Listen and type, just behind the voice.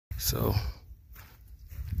So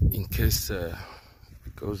in case it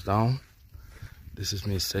goes down, this is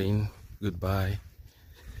me saying goodbye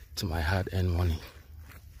to my hard-earned money.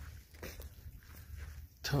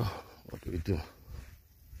 So what do we do?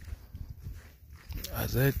 I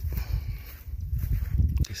said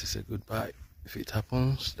this is a goodbye. If it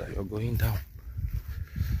happens that you're going down,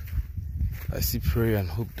 I still pray and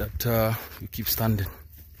hope that you keep standing.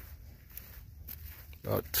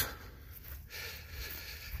 But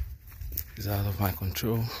it's out of my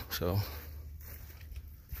control, so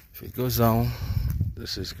if it goes down,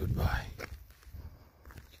 this is goodbye.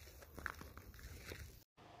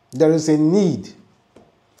 There is a need.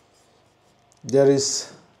 There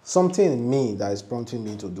is something in me that is prompting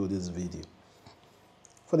me to do this video.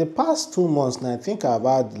 For the past 2 months now, I think I've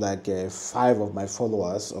had like 5 of my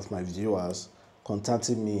followers, of my viewers,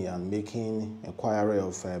 contacting me and making inquiry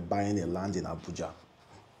of buying a land in Abuja.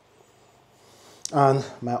 And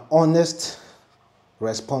my honest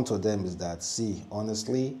response to them is that, see,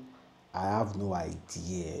 honestly, I have no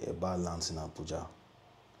idea about lands in Abuja.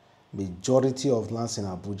 Majority of lands in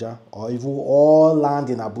Abuja, or even all land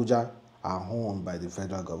in Abuja, are owned by the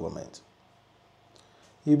federal government.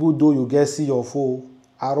 Even though you get C of O,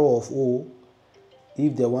 arrow of O,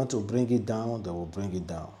 if they want to bring it down, they will bring it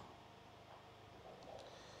down.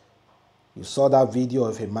 You saw that video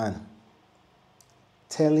of a man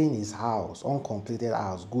telling his house, uncompleted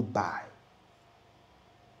house, goodbye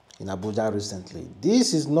in Abuja recently.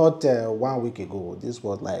 This is not 1 week ago. This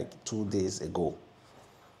was like 2 days ago.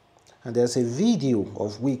 And there's a video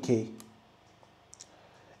of Wike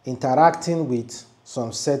interacting with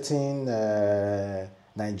some certain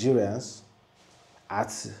Nigerians at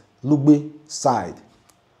Lugbe side.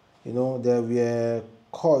 You know, there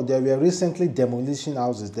were recently demolition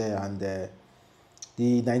houses there, and the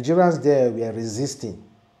Nigerians there were resisting.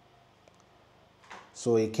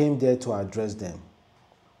 So he came there to address them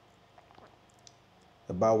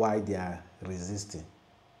about why they are resisting.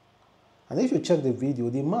 And if you check the video,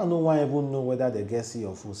 the man no one even know whether they get C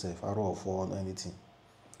or full self, arrow or four or anything.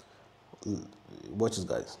 Watch this,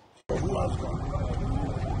 guys. You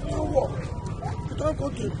don't go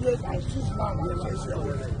to a place and seize land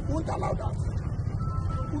we won't allow that.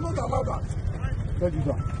 We will not allow that.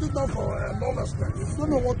 It's not for lawlessness. If you don't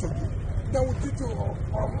know what to do, then we'll teach you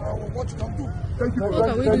what you can do. Thank you. What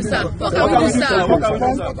can we do, sir? What can we do, sir? What can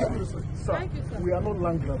we do, sir? Thank you, sir. We are not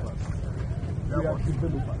land grabbers. We are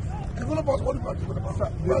developers. Developers, what about developers?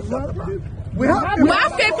 We have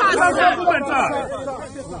papers, sir.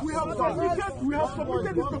 We have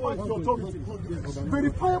submitted this paper to the authority.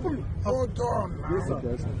 Verifiably. Hold on. Yes, sir.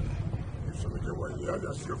 You submitted what you had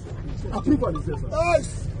your CFO. Approval is there, sir. Yes.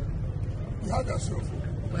 You had your CFO.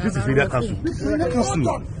 This is area council. Hold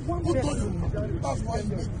on. Who told you? That's why you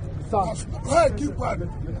make it. Hey, keep quiet.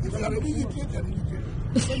 If you are illiterate, you're illiterate.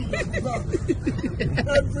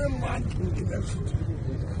 Every man in the city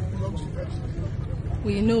belongs to the city.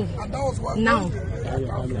 We know. And that was why now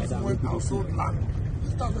went and sold land.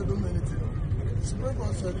 This time they don't do anything. The Supreme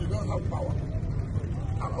Court said you don't have power.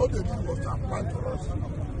 And all they did was to apply to us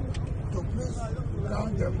to please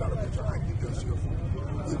grant them that picture and give them CFO.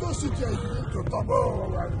 You don't sit here to talk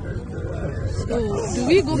So, do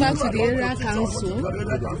we go back to the area council?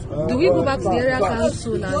 Do we go back to the area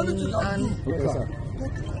council and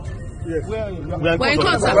Yes. we're in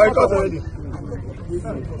court, sir? already.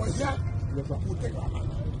 But yeah, we'll take our land.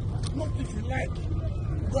 Not if you like,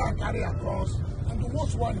 go and carry across. And the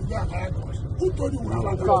worst one is go and carry across. Who told you we have a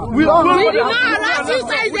We did not harass you,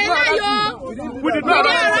 sir. It's a lie, yo. We did not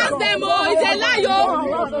harass them, oh. It's a lie, yo.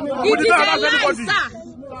 It is a lie, sir.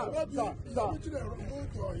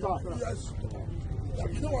 Yes.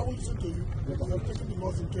 You know I won't listen to you. You're taking the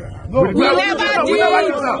laws into your hand. No, We never did.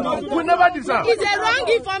 We never did, sir. It's a wrong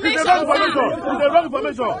information, It's a wrong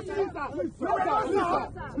information.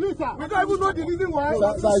 Lisa, we don't even know the reason why.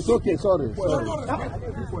 Sir, it's okay, sorry.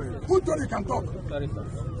 Who told you can talk? Sorry, sir.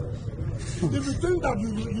 If you think that you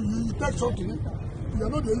take something, you are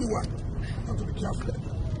not the only one. You have to be careful.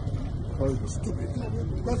 Stupid.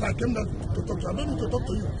 Because I came there to talk to you. I don't need to talk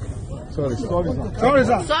to you. Sorry, sir. Sorry,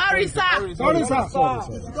 sir. Sorry, sir. Sorry,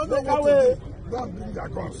 sir. If you don't know what to do, don't bring their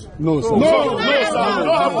guns. No, sir. No, sir. We don't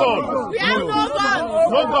have guns. We have no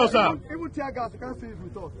guns. No guns, sir. Even tear gas, you can't see it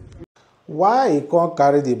with us. Why he can't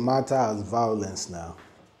carry the matter as violence now?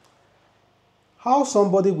 How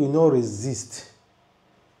somebody will not resist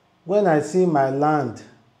when I see my land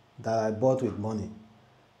that I bought with money,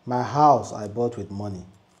 my house I bought with money,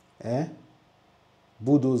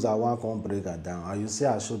 bulldozer one can't break her down, and you say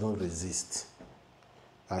I shouldn't resist.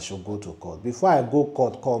 I should go to court. Before I go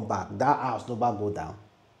court, come back, that house never go down.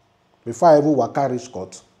 Before I even waka reach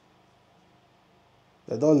court,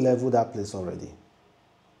 They don't level that place already.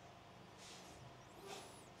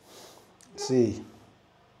 See,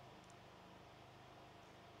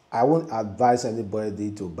 I won't advise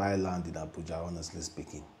anybody to buy land in Abuja, honestly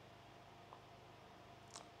speaking.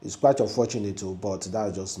 It's quite unfortunate too, but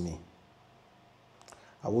that's just me.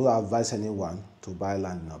 I won't advise anyone to buy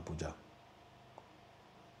land in Abuja.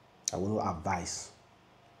 I won't advise.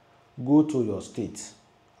 Go to your state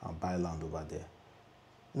and buy land over there.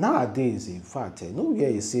 Nowadays, in fact, nowhere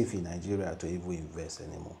is safe in Nigeria to even invest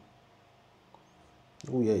anymore.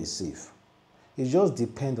 Nowhere is safe. It just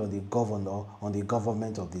depends on the governor, on the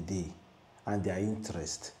government of the day, and their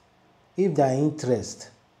interest. If their interest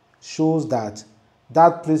shows that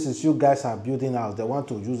that places you guys are building out, they want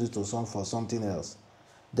to use it for something else,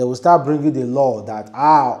 they will start bringing the law that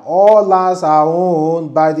all lands are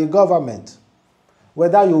owned by the government.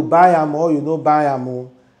 Whether you buy them or you don't buy them,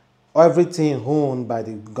 everything owned by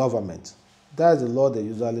the government. That's the law they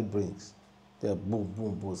usually brings. They boom,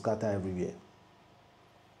 boom, boom, scatter everywhere.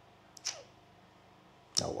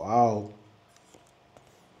 Wow.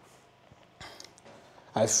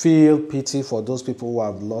 I feel pity for those people who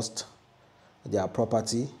have lost their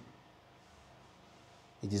property.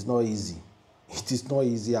 It is not easy. It is not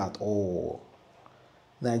easy at all.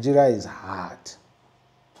 Nigeria is hard.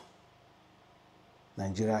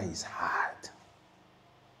 Nigeria is hard.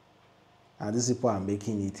 And these people are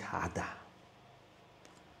making it harder.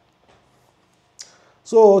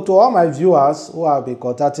 So, to all my viewers who have been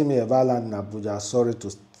contacting me about land in Abuja, sorry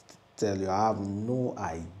to tell you, I have no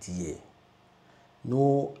idea.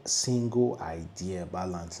 No single idea about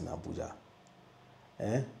land in Abuja.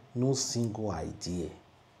 No single idea.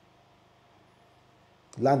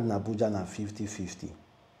 Land in Abuja na 50-50.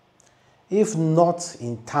 If not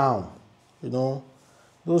in town,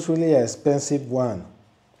 those really expensive one,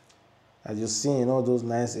 as you see in all those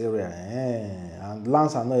nice areas, and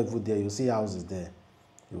lands are not even there, you see houses there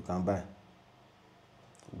you can buy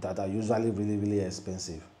that are usually really, really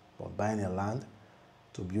expensive. But buying a land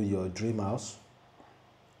to build your dream house,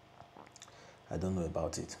 I don't know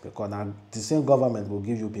about it. Because now the same government will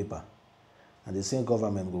give you paper, and the same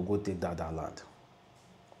government will go take that land.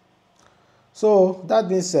 So, that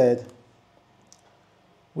being said,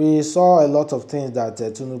 we saw a lot of things that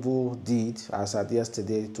Tinubu did as at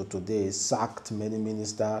yesterday to today. Sacked many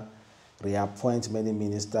ministers, reappointed many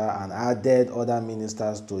ministers, and added other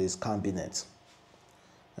ministers to his cabinet.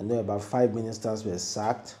 I know about 5 ministers were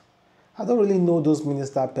sacked. I don't really know those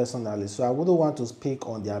ministers personally, so I wouldn't want to speak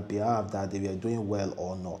on their behalf that they were doing well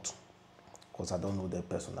or not, because I don't know them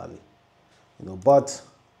personally. But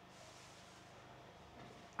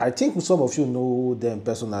I think some of you know them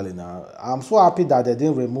personally now. I'm so happy that they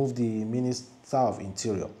didn't remove the Minister of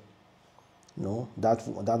Interior.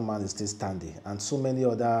 That man is still standing. And so many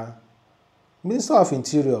other Minister of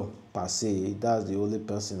Interior, per se, that's the only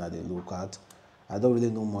person that they look at. I don't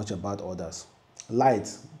really know much about others.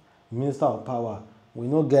 Light, Minister of Power, we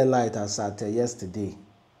no get light as at yesterday.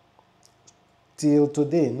 Till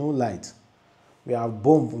today, no light. We are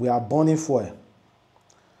burning fuel.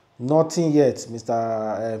 Nothing yet,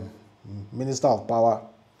 Mr. Minister of Power.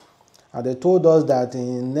 And they told us that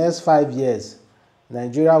in the next 5 years,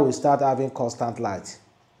 Nigeria will start having constant light.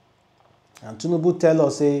 And Tinubu tell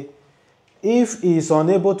us, if he is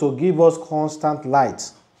unable to give us constant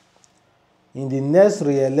light, in the next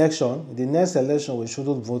election, we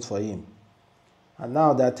shouldn't vote for him. And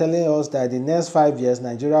now they're telling us that in the next 5 years,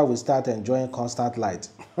 Nigeria will start enjoying constant light.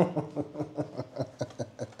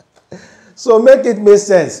 So make it make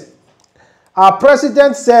sense. Our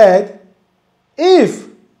president said, if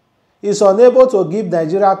he's unable to give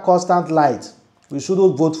Nigeria constant light, we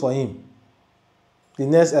shouldn't vote for him the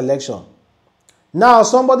next election. Now,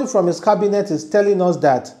 somebody from his cabinet is telling us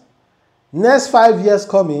that next 5 years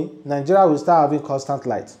coming, Nigeria will start having constant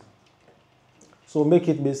light. So make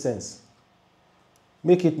it make sense.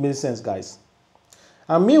 Make it make sense, guys.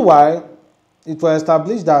 And meanwhile, it was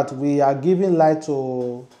established that we are giving light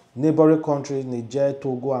to neighboring countries, Niger,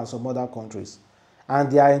 Togo, and some other countries.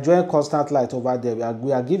 And they are enjoying constant light over there.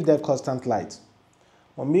 We are giving them constant light.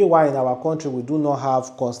 But meanwhile, in our country, we do not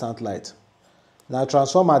have constant light. Now,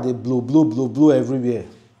 transformer, they blue everywhere.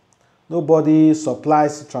 Nobody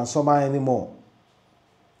supplies transformer anymore.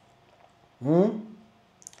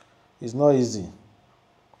 It's not easy.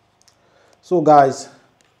 So, guys,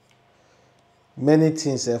 many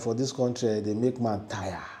things for this country, they make man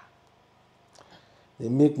tired. They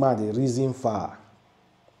make man the reason far.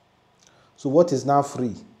 So what is now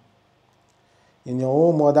free? In your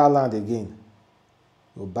own motherland again,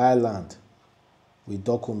 you buy land with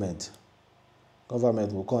document.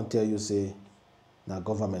 Government will come tell you, say, now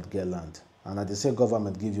government get land. and at the same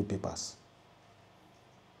government give you papers.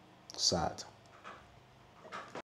 Sad.